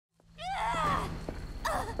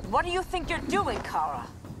What do you think you're doing, Kara?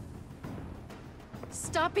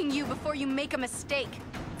 Stopping you before you make a mistake.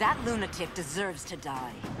 That lunatic deserves to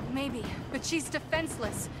die. Maybe, but she's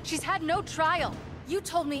defenseless. She's had no trial. You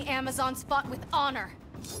told me Amazons fought with honor.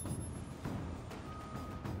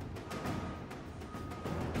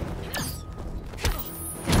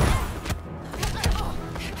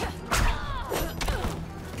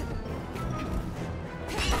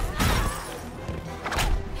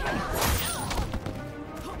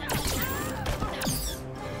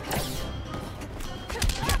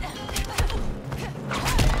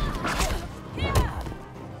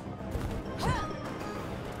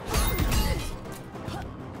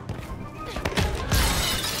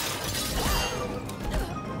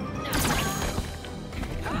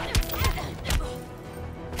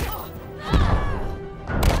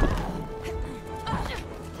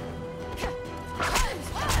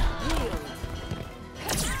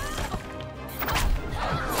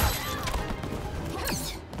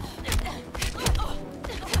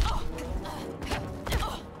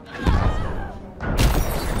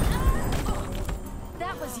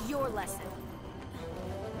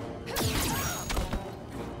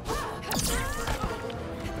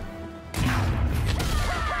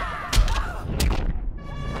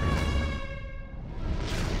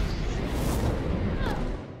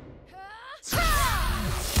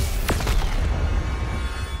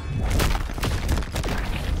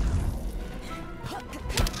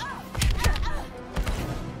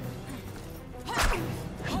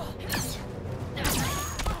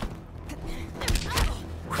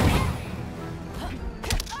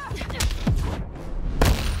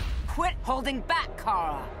 Holding back,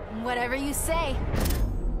 Kara. Whatever you say.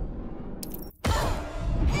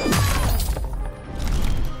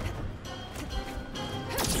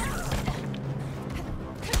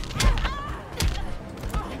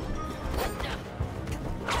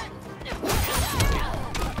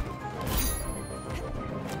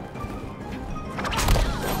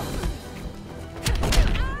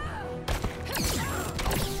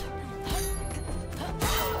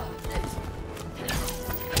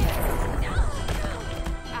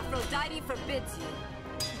 Forbids you.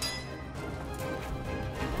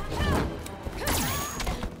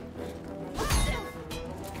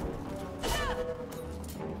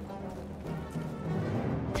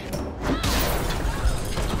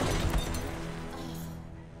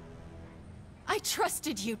 I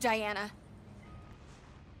trusted you, Diana.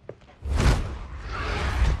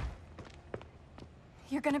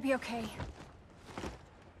 You're gonna be okay.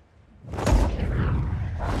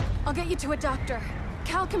 I'll get you to a doctor.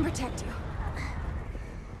 Cal can protect you.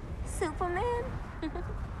 Superman?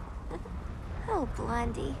 Oh,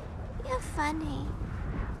 Blondie, you're funny.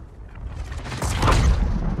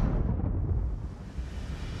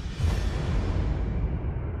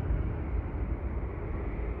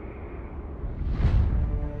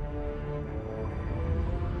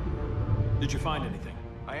 Did you find anything?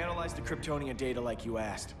 I analyzed the Kryptonian data like you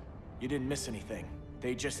asked. You didn't miss anything.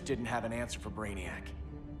 They just didn't have an answer for Brainiac.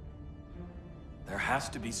 There has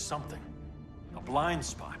to be something. A blind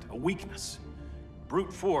spot, a weakness.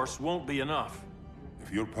 Brute force won't be enough.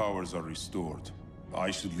 If your powers are restored, I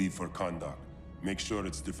should leave for Kahndaq. Make sure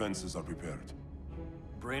its defenses are prepared.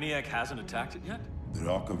 Brainiac hasn't attacked it yet? The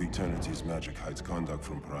Rock of Eternity's magic hides Kahndaq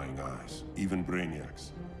from prying eyes, even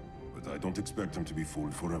Brainiac's. But I don't expect him to be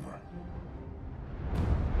fooled forever.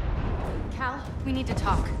 Cal, we need to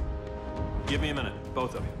talk. Give me a minute,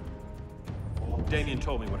 both of you. Damien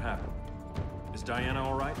told me what happened. Is Diana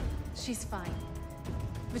all right? She's fine.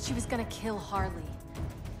 But she was gonna kill Harley.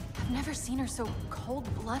 I've never seen her so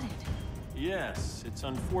cold-blooded. Yes, it's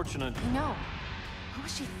unfortunate. I know. What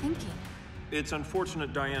was she thinking? It's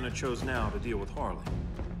unfortunate Diana chose now to deal with Harley.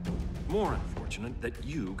 More unfortunate that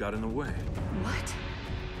you got in the way. What?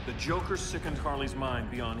 The Joker sickened Harley's mind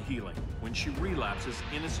beyond healing. When she relapses,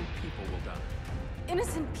 innocent people will die.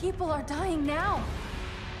 Innocent people are dying now.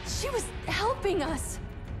 She was helping us.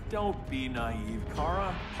 Don't be naive,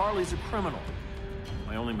 Kara. Harley's a criminal.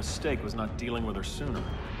 My only mistake was not dealing with her sooner.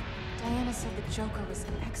 Diana said the Joker was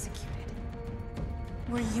executed.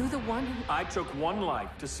 Were you the one who... I took one life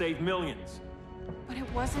to save millions. But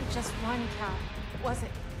it wasn't just one, Cal, was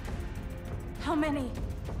it? How many?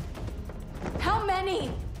 How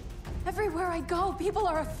many? Everywhere I go, people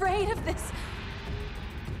are afraid of this.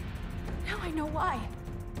 Now I know why.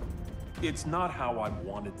 It's not how I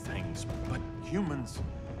wanted things, but humans...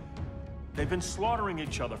 They've been slaughtering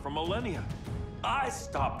each other for millennia. I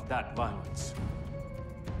stopped that violence.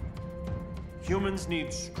 Humans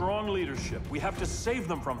need strong leadership. We have to save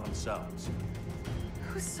them from themselves.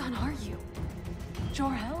 Whose son are you?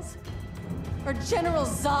 Jor-El's? or General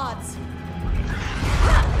Zod's.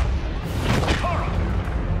 Kara!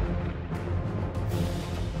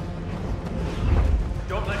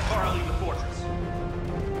 Don't let Kara leave the fortress.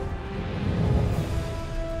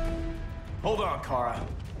 Hold on, Kara.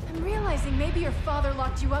 I'm realizing maybe your father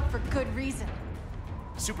locked you up for good reason.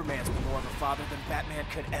 Superman's been more of a father than Batman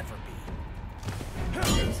could ever be.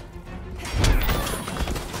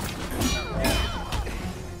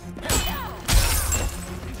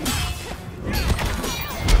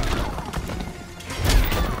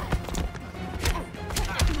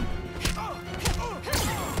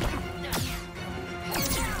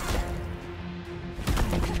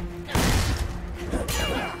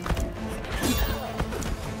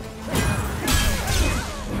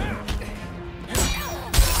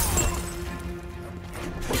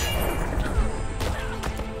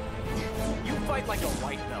 Like a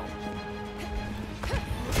white belt.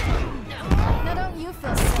 Now don't you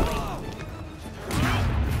feel silly?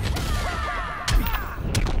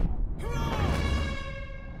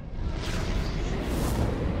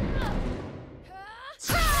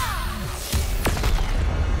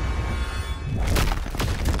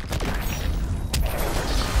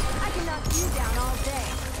 I can knock you down all day.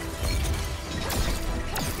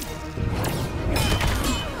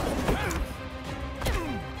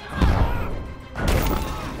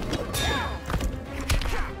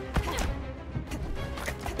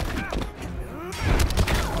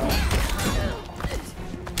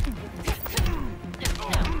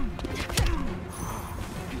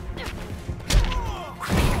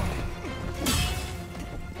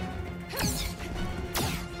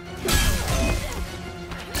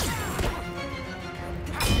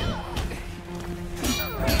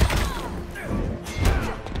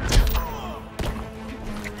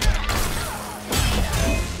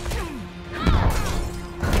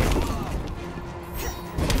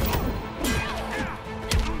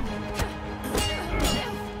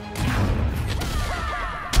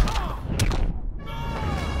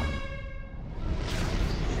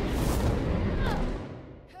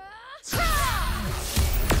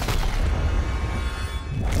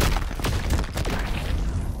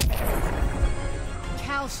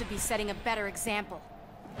 Should be setting a better example.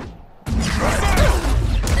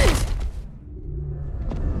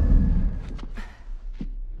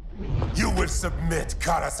 You will submit,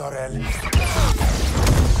 Kara Zor-El.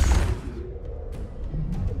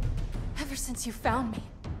 Ever since you found me,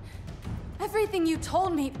 everything you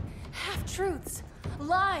told me, half-truths,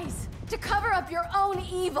 lies, to cover up your own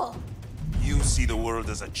evil. You see the world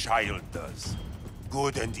as a child does.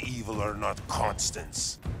 Good and evil are not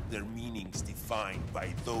constants. Their meanings defined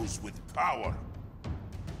by those with power.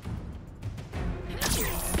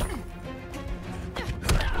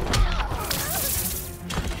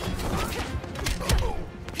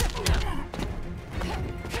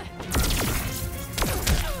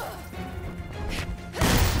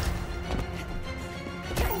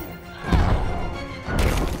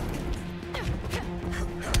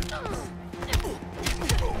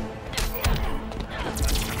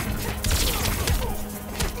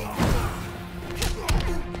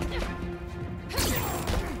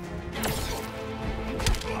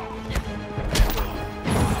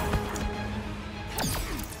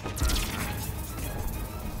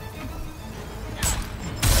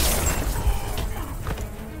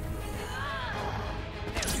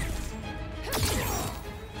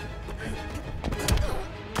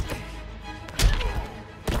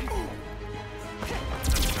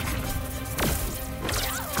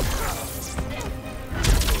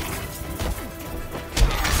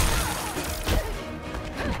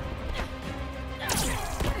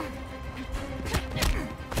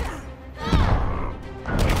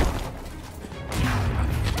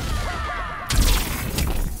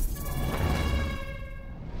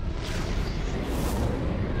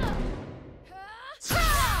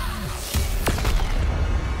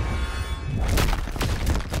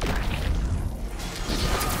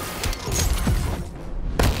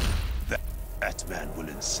 That man will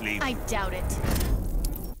enslave I doubt it.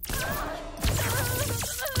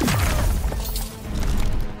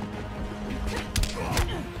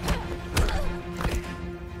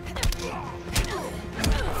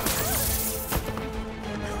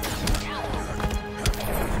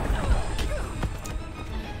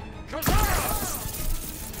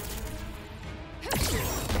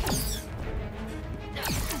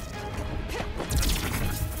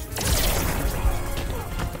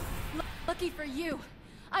 Lucky for you,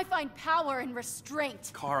 I find power in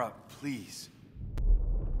restraint. Kara, please.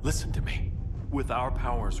 Listen to me. With our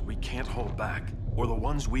powers, we can't hold back, or the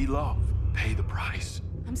ones we love pay the price.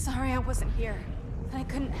 I'm sorry I wasn't here. I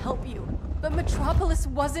couldn't help you. But Metropolis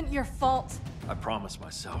wasn't your fault. I promise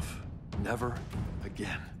myself, never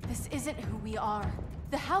again. This isn't who we are.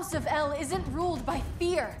 The House of L isn't ruled by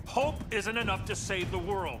fear. Hope isn't enough to save the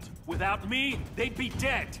world. Without me, they'd be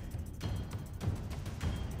dead.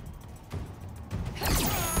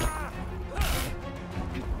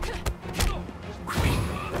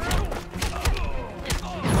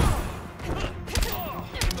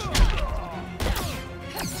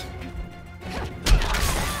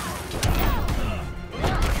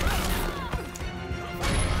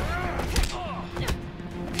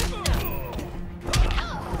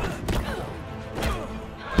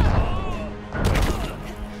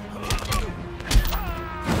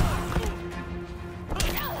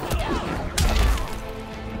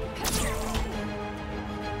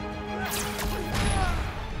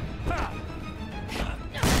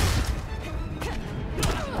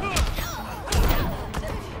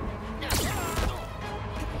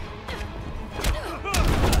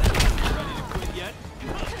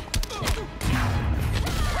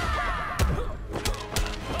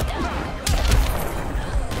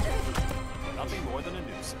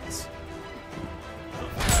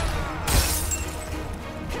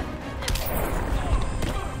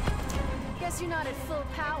 You're not at full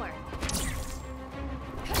power.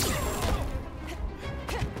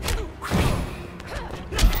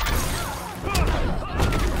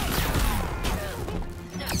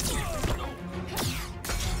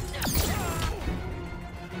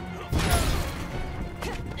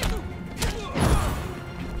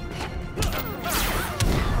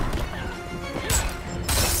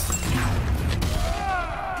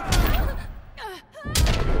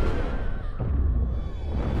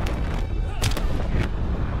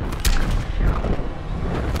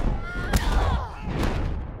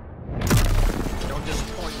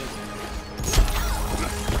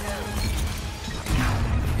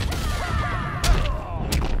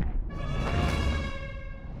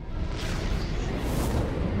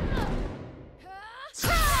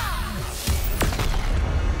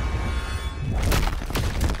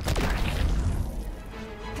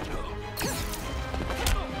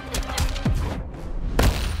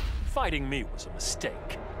 Fighting me was a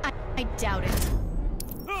mistake. I doubt it.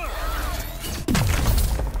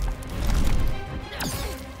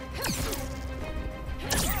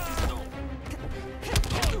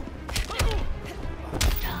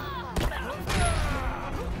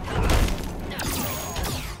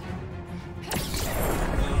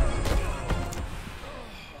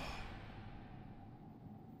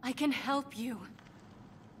 I can help you.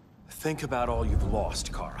 Think about all you've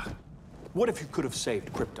lost, Kara. What if you could have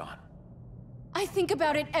saved Krypton? I think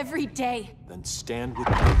about it every day. Then stand with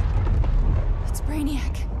me. It's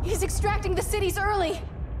Brainiac. He's extracting the cities early.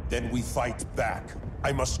 Then we fight back.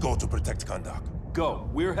 I must go to protect Kahndaq. Go.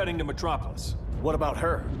 We're heading to Metropolis. What about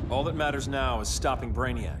her? All that matters now is stopping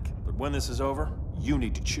Brainiac. But when this is over, you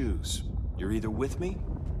need to choose. You're either with me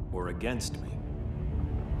or against me.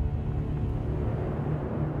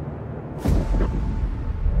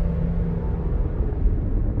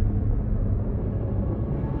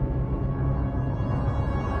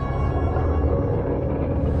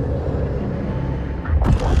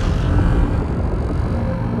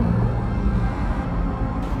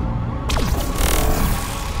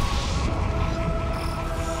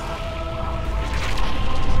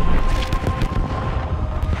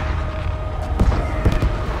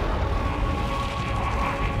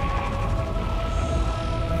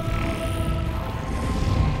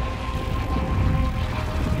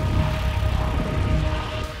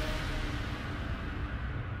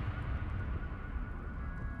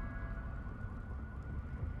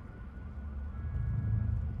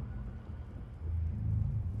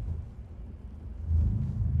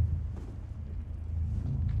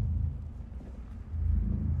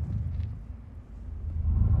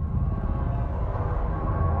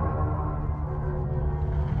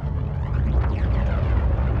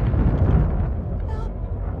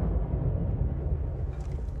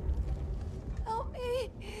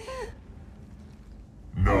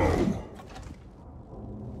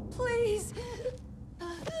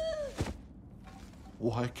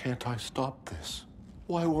 Why can't I stop this?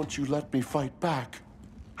 Why won't you let me fight back?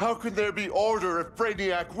 How can there be order if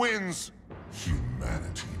Brainiac wins?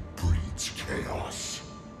 Humanity breeds chaos.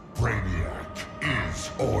 Brainiac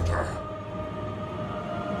is order.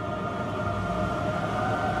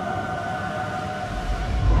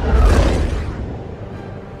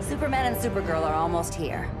 Superman and Supergirl are almost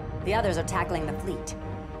here. The others are tackling the fleet.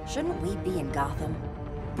 Shouldn't we be in Gotham?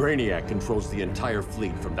 Brainiac controls the entire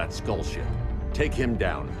fleet from that skull ship. Take him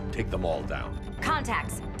down. Take them all down.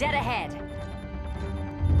 Contacts, dead ahead.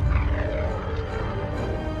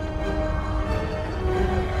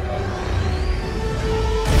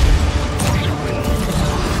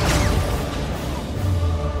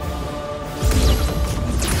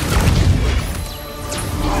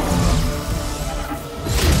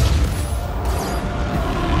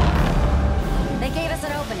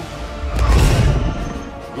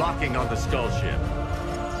 attacking on the Skull ship.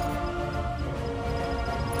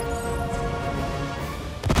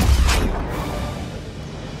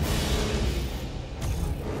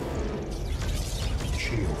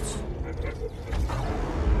 Shields.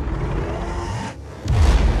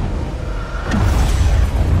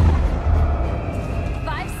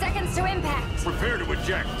 5 seconds to impact. Prepare to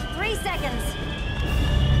eject. 3 seconds.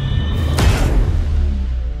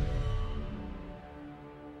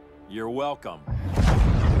 You're welcome.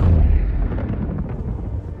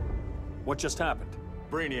 What just happened?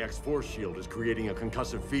 Brainiac's force shield is creating a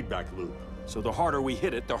concussive feedback loop. So the harder we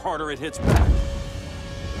hit it, the harder it hits back.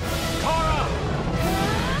 Kara!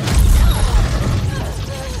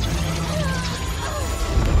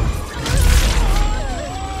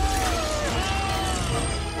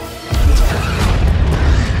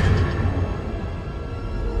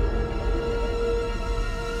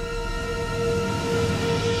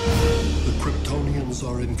 The Kryptonians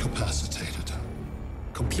are incapacitated.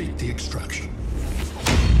 Complete the extraction.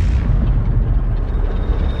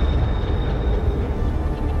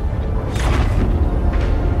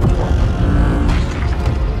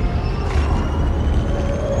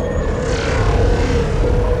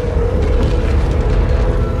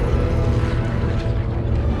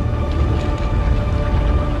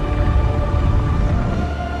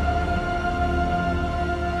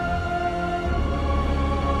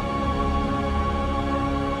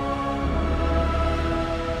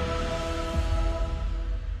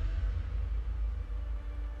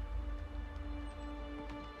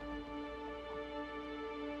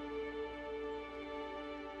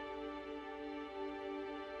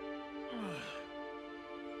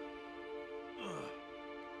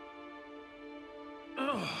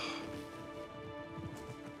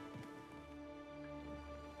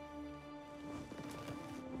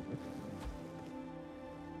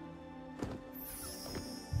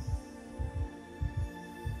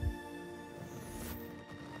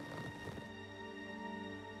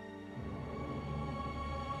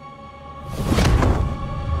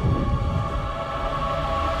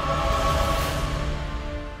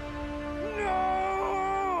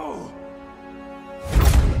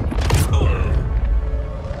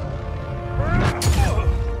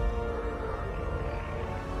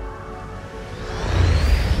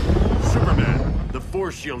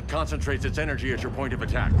 Force shield concentrates its energy at your point of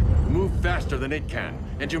attack. Move faster than it can,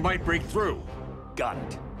 and you might break through. Got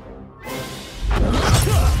it.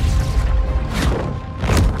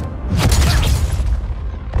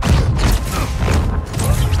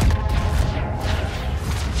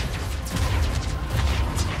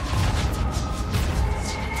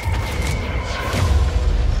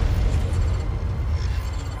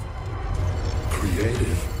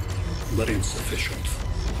 Creative, but insufficient.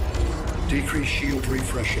 Decrease shield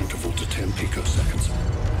refresh interval to 10 picoseconds.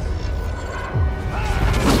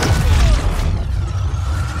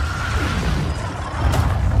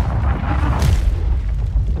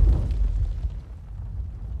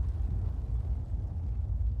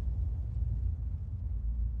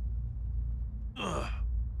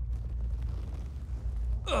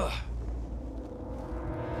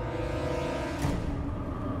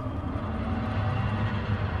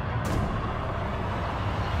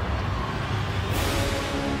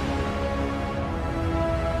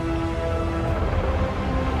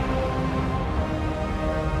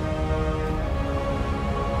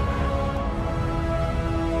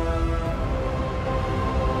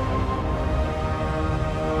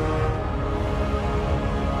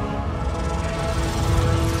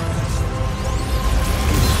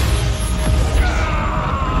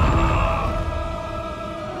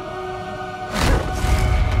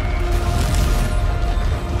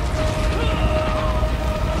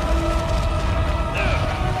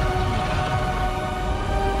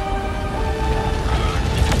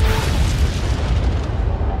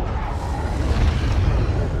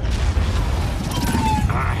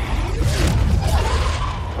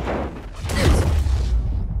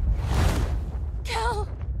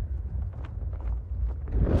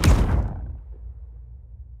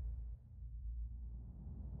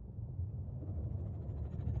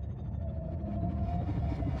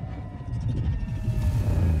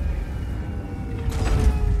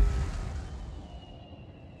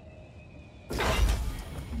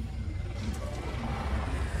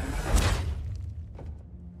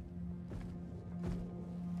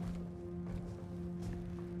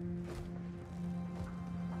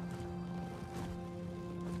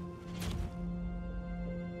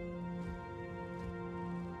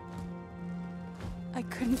 I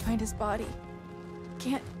couldn't find his body.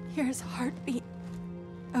 Can't hear his heartbeat.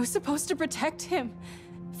 I was supposed to protect him.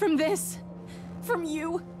 From this. From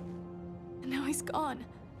you. And now he's gone.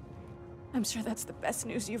 I'm sure that's the best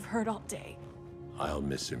news you've heard all day. I'll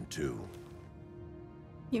miss him too.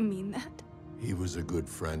 You mean that? He was a good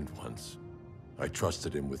friend once. I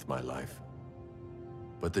trusted him with my life.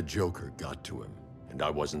 But the Joker got to him, and I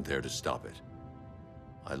wasn't there to stop it.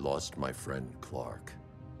 I lost my friend Clark,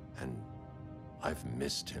 and I've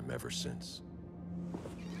missed him ever since.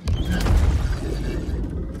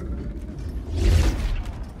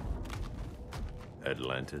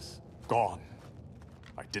 Atlantis? Gone.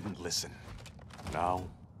 I didn't listen. Now,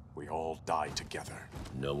 we all die together.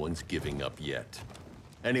 No one's giving up yet.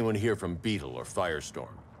 Anyone here from Beetle or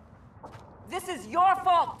Firestorm? This is your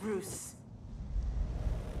fault, Bruce.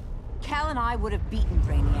 Cal and I would have beaten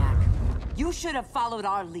Brainiac. You should have followed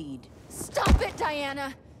our lead. Stop it,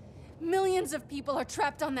 Diana! Millions of people are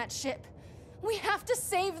trapped on that ship. We have to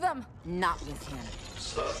save them! Not with him.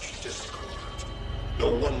 Such discord.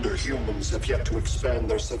 No wonder humans have yet to expand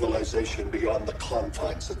their civilization beyond the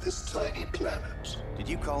confines of this tiny planet. Did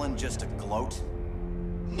you call in just a gloat?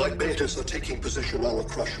 My betas are taking position all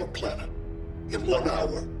across your planet. In 1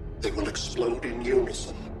 hour, they will explode in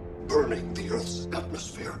unison, burning the Earth's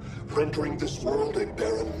atmosphere, rendering this world a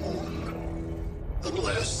barren moon.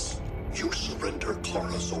 Unless you surrender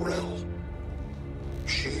Kara Zor-El.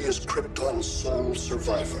 She is Krypton's sole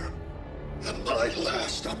survivor, and my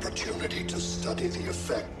last opportunity to study the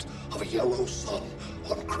effect of a yellow sun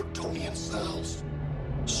on Kryptonian cells.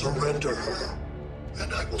 Surrender her,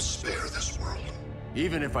 and I will spare this world.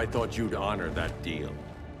 Even if I thought you'd honor that deal,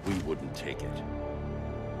 we wouldn't take it.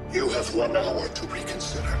 You have 1 hour to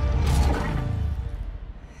reconsider.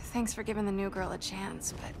 Thanks for giving the new girl a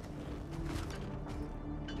chance, but...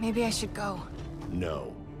 maybe I should go.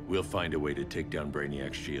 No. We'll find a way to take down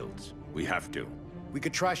Brainiac's shields. We have to. We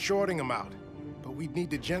could try shorting him out, but we'd need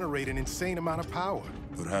to generate an insane amount of power.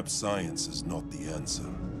 Perhaps science is not the answer.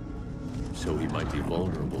 So he might be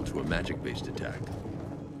vulnerable to a magic-based attack.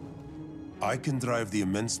 I can drive the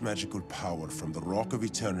immense magical power from the Rock of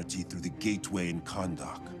Eternity through the gateway in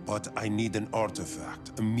Kahndaq, but I need an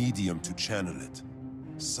artifact, a medium to channel it.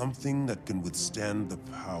 Something that can withstand the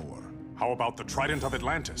power. How about the Trident of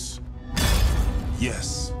Atlantis?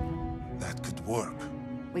 Yes, that could work.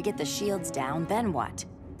 We get the shields down, then what?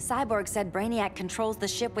 Cyborg said Brainiac controls the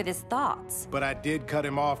ship with his thoughts. But I did cut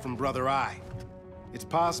him off from Brother Eye. It's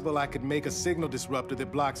possible I could make a signal disruptor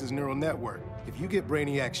that blocks his neural network. If you get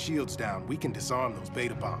Brainiac's shields down, we can disarm those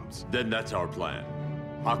beta bombs. Then that's our plan.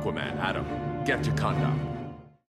 Aquaman, Adam, get to Kahndaq.